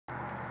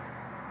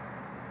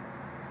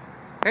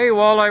Hey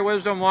Walleye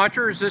Wisdom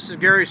Watchers, this is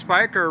Gary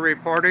Spiker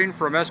reporting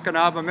from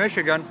Escanaba,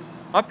 Michigan,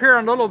 up here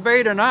in Little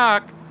Bay to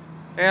Knock,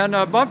 and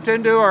bumped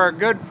into our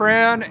good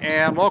friend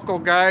and local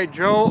guy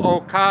Joe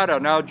Okada.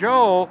 Now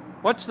Joe,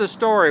 what's the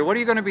story? What are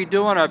you going to be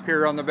doing up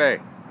here on the bay?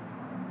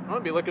 I'm going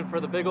to be looking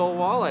for the big old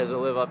walleyes that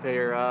live up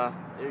here.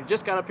 We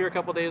just got up here a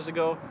couple days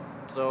ago,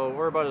 so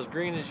we're about as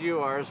green as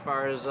you are as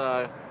far as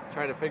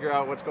trying to figure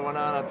out what's going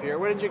on up here.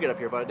 When did you get up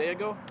here, about a day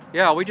ago?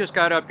 Yeah, we just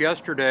got up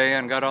yesterday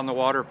and got on the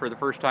water for the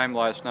first time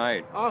last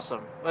night.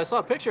 Awesome. I saw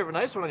a picture of a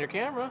nice one on your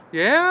camera.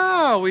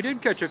 Yeah, we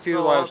did catch a few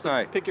last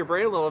night. Pick your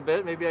brain a little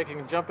bit. Maybe I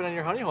can jump in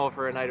your honey hole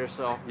for a night or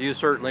so. You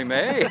certainly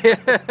may.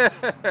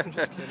 I'm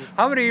just kidding.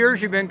 How many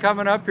years you been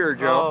coming up here,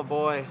 Joe? Oh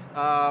boy.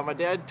 My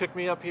dad took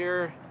me up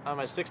here on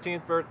my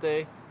 16th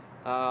birthday.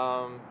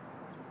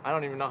 I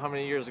don't even know how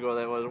many years ago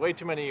that was. Way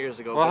too many years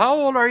ago. Well, how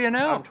old are you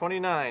now? I'm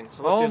 29.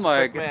 So let's do some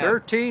my, quick math.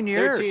 13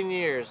 years. 13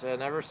 years,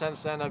 and ever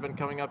since then I've been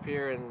coming up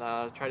here and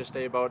try to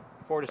stay about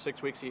 4 to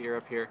 6 weeks a year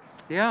up here.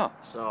 Yeah.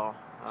 So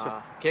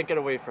can't get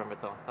away from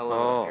it though. I love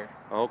it up here.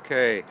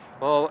 Okay.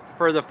 Well,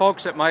 for the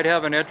folks that might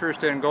have an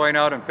interest in going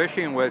out and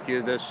fishing with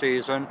you this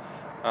season,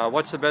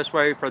 what's the best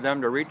way for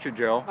them to reach you,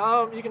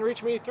 Joe? You can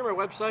reach me through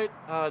my website,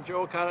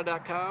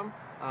 joeokada.com.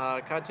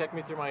 Contact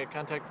me through my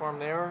contact form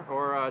there,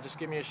 or just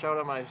give me a shout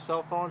on my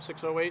cell phone,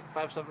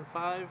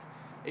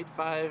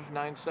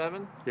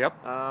 608-575-8597. Yep.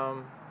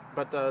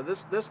 But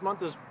this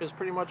month is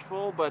pretty much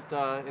full, but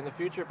in the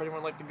future, if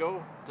anyone would like to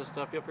go, just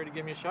feel free to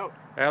give me a shout.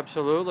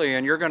 Absolutely.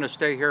 And you're going to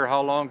stay here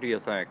how long, do you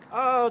think?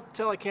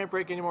 Till I can't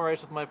break any more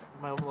ice with my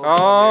little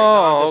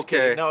Oh,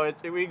 okay. No,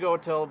 we go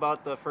till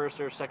about the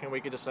first or second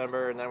week of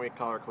December, and then we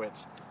call her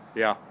quits.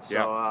 Yeah.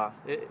 So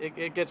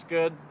it gets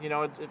good. You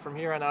know, from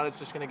here on out, it's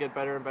just going to get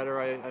better and better.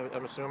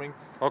 I'm assuming.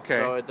 Okay.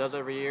 So it does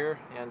every year,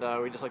 and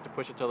we just like to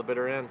push it till the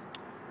bitter end.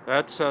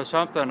 That's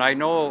something. I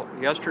know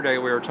yesterday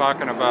we were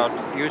talking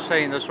about you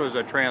saying this was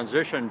a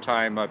transition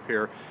time up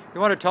here.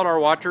 You want to tell our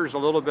watchers a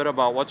little bit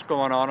about what's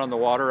going on the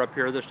water up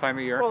here this time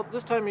of year? Well,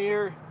 this time of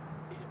year,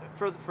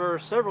 for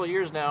several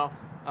years now,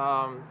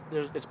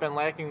 it's been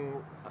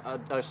lacking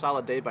a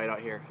solid day bite out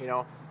here. You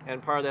know. And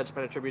part of that's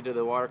been attributed to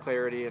the water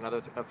clarity and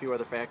a few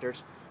other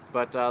factors.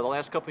 But the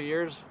last couple of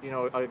years, you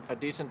know, a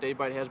decent day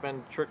bite has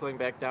been trickling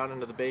back down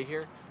into the bay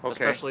here,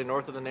 especially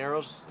north of the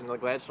Narrows in the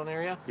Gladstone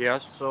area.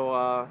 Yes.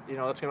 So you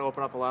know, that's going to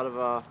open up a lot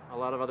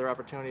of other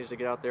opportunities to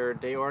get out there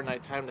day or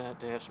night time to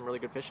have some really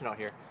good fishing out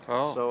here.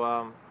 Oh.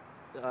 So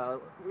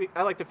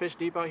I like to fish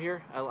deep out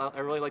here. I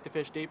really like to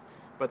fish deep.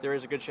 But there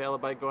is a good shallow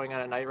bite going on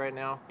at night right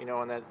now, you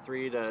know, in that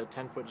 3 to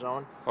 10 foot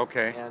zone.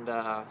 Okay. And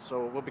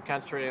so we'll be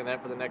concentrating on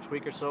that for the next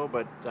week or so,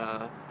 but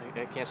I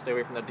can't stay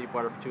away from the deep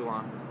water for too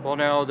long. Well,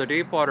 now the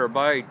deep water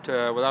bite,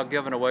 without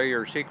giving away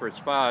your secret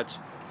spots,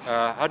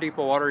 how deep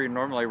a water are you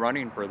normally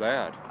running for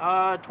that?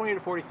 20 to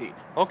 40 feet.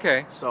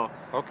 Okay. So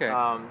okay.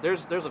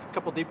 There's a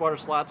couple deep water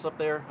slots up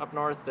there, up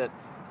north, that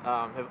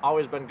have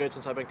always been good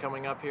since I've been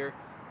coming up here.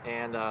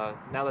 And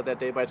now that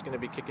day bite's going to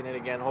be kicking in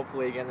again,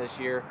 hopefully again this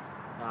year,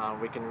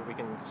 we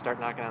can start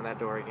knocking on that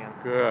door again.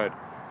 Good.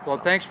 Well,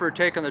 thanks for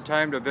taking the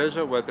time to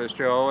visit with us,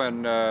 Joe,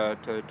 and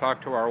to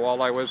talk to our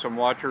Walleye Wisdom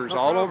Watchers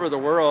all over the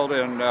world.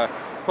 And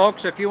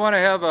folks, if you want to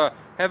have a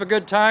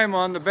good time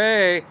on the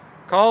bay,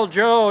 call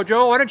Joe.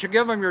 Joe, why don't you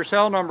give him your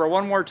cell number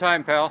one more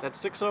time, pal?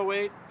 That's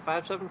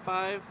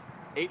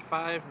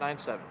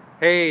 608-575-8597.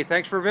 Hey,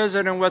 thanks for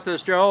visiting with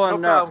us, Joe. No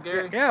problem,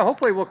 Gary. Yeah,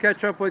 hopefully we'll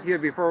catch up with you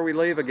before we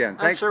leave again.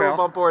 Thanks, I'm sure pal. we'll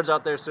bump boards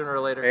out there sooner or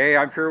later. Hey,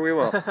 I'm sure we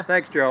will.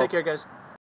 Thanks, Joe. Take care, guys.